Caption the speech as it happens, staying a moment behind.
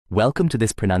Welcome to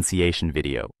this pronunciation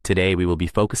video. Today we will be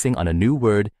focusing on a new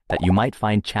word that you might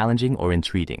find challenging or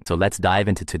intriguing. So let's dive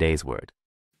into today's word.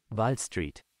 Wall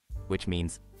Street, which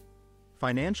means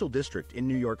financial district in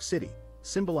New York City,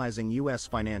 symbolizing U.S.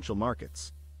 financial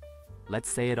markets. Let's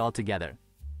say it all together.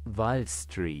 Wall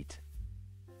Street.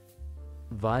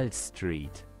 Wall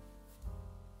Street.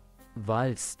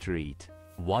 Wall Street.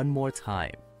 One more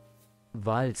time.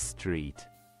 Wall Street.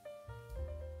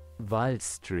 Wall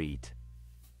Street.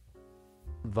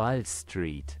 Wall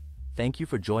Street. Thank you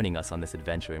for joining us on this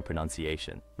adventure in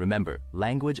pronunciation. Remember,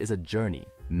 language is a journey,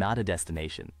 not a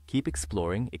destination. Keep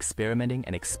exploring, experimenting,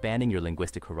 and expanding your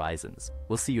linguistic horizons.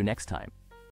 We'll see you next time.